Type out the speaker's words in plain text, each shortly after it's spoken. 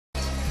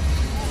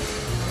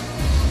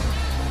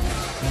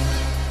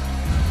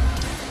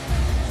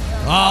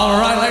All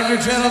right, ladies and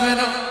gentlemen,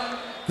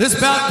 this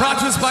bout brought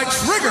to us by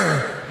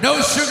Trigger.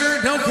 No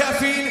sugar, no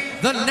caffeine,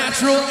 the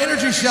natural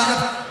energy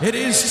shot. It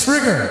is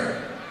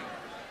Trigger.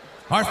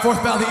 Our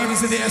fourth bout of the evening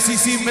is in the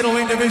SCC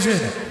middleweight division.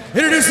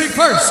 Introducing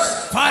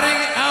first, fighting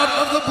out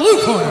of the blue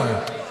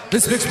corner.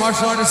 This mixed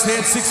martial artist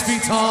stands 6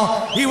 feet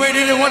tall. He weighed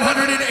in at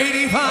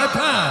 185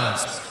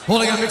 pounds.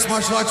 Holding a mixed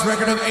martial arts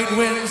record of 8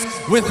 wins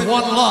with 1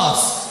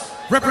 loss.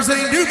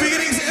 Representing New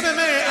Beginnings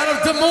MMA out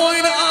of Des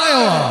Moines,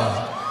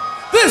 Iowa.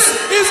 This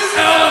is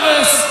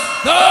E0lvis,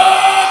 the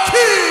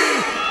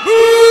King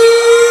Muta0te.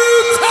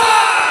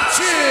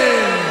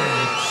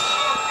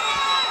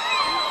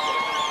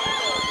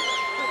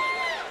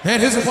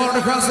 And his opponent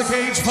across the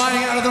cage,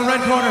 fighting out of the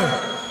red corner.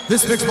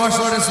 This mixed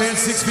martial artist stands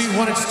 6 feet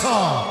 1 inch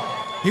tall.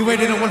 He weighed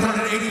in at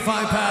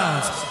 185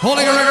 pounds,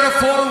 holding a record of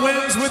 4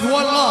 wins with 1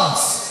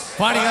 loss.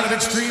 Fighting out of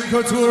Extreme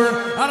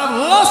Couture out of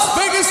Las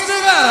Vegas,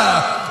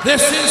 Nevada.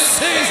 This is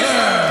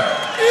Cez0ar.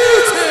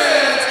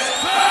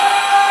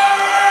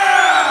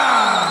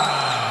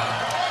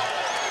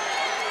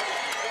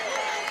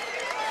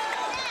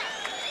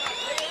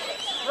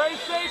 Ray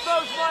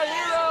Safo's my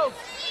hero.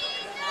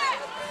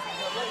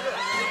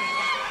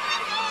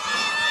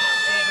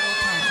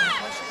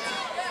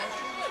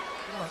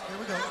 Here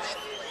we go.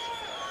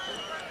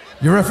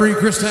 Your referee,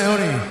 Chris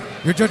Tione.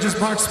 Your judges,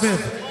 Mark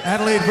Smith,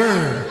 Adelaide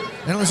Bird,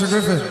 and Mr.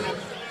 Griffin.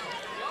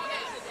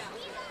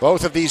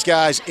 Both of these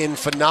guys in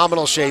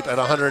phenomenal shape at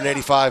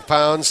 185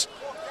 pounds.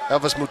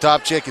 E0lvis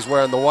Muta0pcic is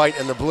wearing the white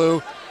and the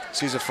blue.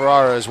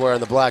 Fer0reira is wearing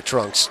the black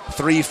trunks.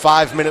 3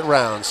 5-minute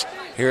rounds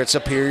here at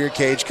Superior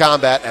Cage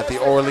Combat at the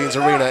Orleans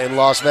Arena in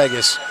Las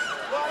Vegas.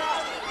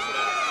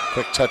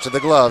 Quick touch of the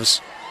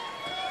gloves.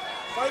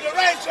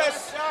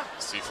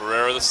 See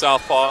Fer0reira, the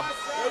southpaw,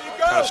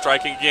 kind of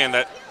striking again.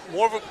 That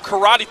more of a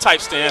karate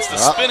type stance, the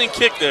spinning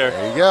kick there.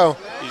 There you go.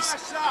 He's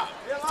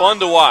fun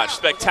to watch.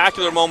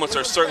 Spectacular moments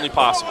are certainly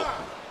possible.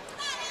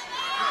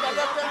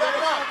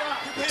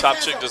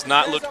 Muta0pcic does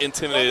not look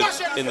intimidated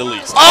in the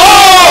least. Oh!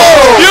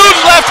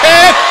 Huge left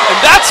hand, and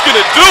that's going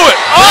to do it.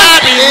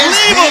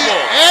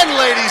 Unbelievable. And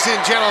ladies and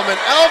gentlemen,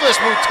 E0lvis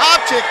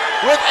Muta0pcic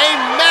with a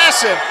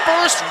massive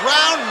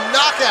first-round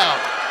knockout.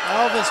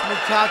 E0lvis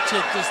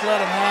Muta0pcic just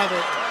let him have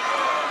it.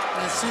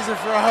 And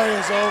Fer0reira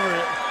is over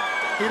it.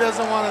 He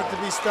doesn't want it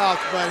to be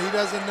stopped, but he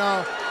doesn't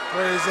know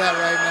where he's at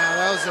right now.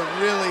 That was a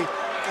really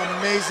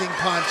amazing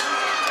punch.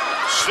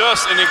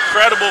 Just an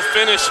incredible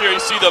finish here. You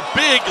see the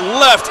big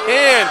left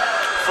hand.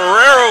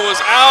 Fer0reira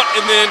was out,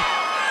 and then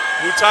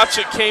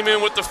Muta0pcic came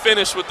in with the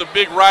finish with the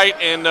big right,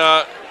 and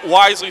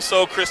wisely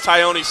so, Chris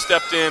Tione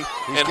stepped in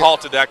and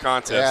halted that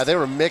contest. Yeah, they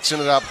were mixing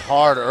it up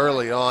hard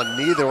early on.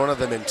 Neither one of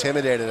them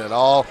intimidated at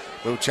all.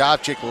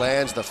 Muta0pcic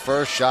lands the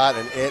first shot,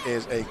 and it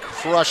is a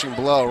crushing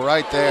blow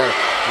right there.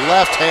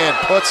 Left hand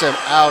puts him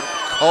out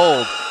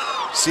cold.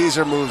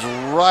 Cez0ar moves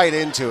right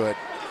into it.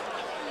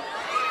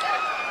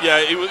 Yeah,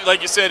 it was,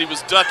 like you said, he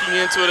was ducking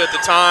into it at the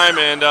time,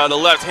 and the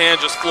left hand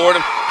just floored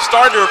him.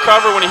 Started to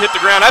recover when he hit the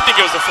ground. I think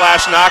it was a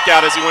flash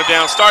knockout as he went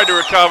down. Started to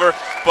recover,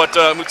 but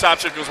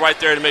Muta0pcic was right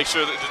there to make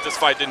sure that this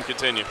fight didn't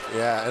continue.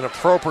 Yeah, an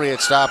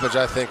appropriate stoppage,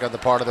 I think, on the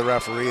part of the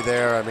referee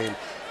there. I mean,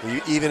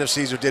 even if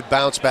Cez0ar did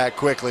bounce back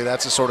quickly,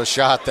 that's the sort of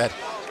shot that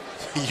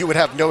you would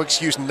have no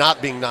excuse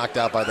not being knocked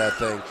out by that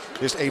thing.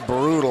 Just a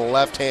brutal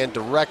left hand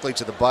directly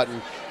to the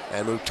button,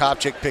 and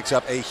Muta0pcic picks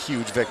up a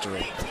huge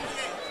victory.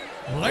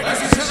 Ladies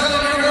and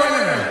gentlemen, your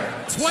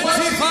winner,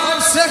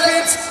 25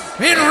 seconds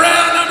in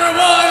round number 1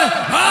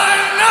 by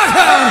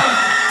knockout,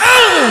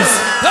 E0lvis,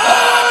 the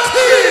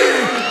King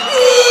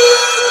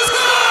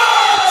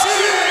Muta0te.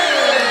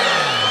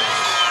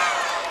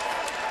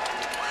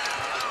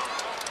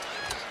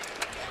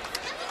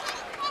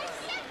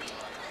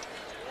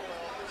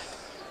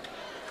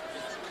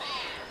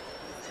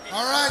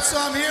 All right, so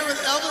I'm here with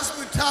E0lvis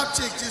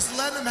Muta0pcic, just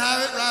letting him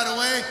have it right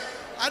away.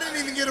 I didn't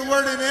even get a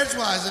word in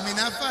edgewise. I mean,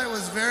 that fight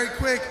was very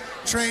quick,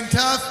 trained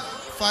tough,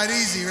 fight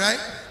easy, right?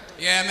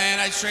 Yeah, man,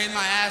 I trained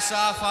my ass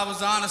off. I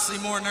was honestly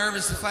more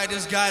nervous to fight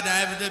this guy than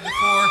I ever did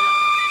before.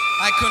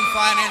 I couldn't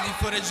find any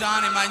footage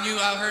on him.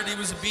 I heard he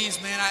was a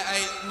beast, man.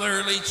 I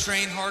literally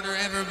trained harder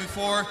than ever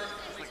before.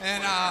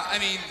 And, I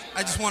mean,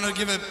 I just want to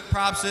give it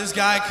props to this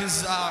guy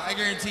because I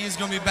guarantee he's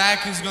going to be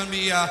back. He's going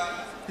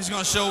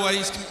to show what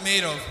he's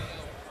made of.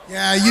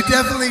 Yeah, you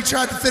definitely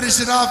tried to finish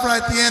it off right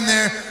at the end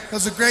there. It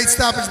was a great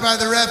stoppage by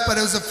the ref, but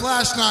it was a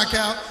flash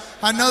knockout.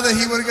 I know that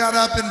he would have got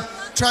up and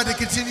tried to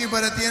continue,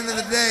 but at the end of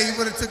the day, he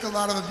would have took a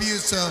lot of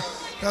abuse. So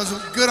that was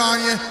good on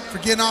you for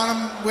getting on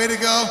him. Way to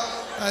go.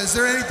 Is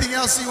there anything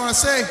else you want to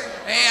say?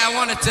 Hey, I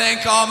want to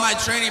thank all my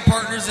training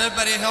partners,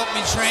 everybody that helped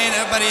me train,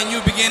 everybody in New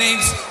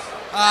Beginnings,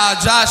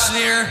 Josh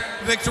Neer,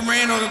 Victor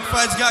Moreno, the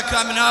fights got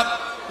coming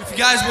up. If you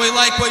guys really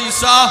like what you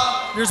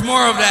saw, there's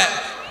more of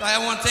that. I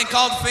want to thank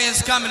all the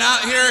fans coming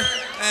out here.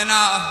 And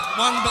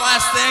one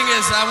last thing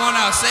is I want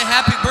to say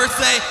happy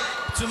birthday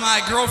to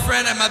my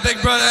girlfriend and my big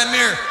brother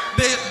Amir.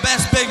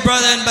 Best big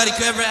brother anybody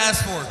could ever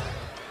ask for.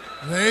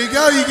 There you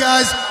go, you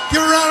guys.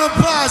 Give a round of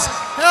applause.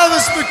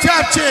 E0lvis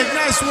Muta0pcic,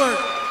 nice work.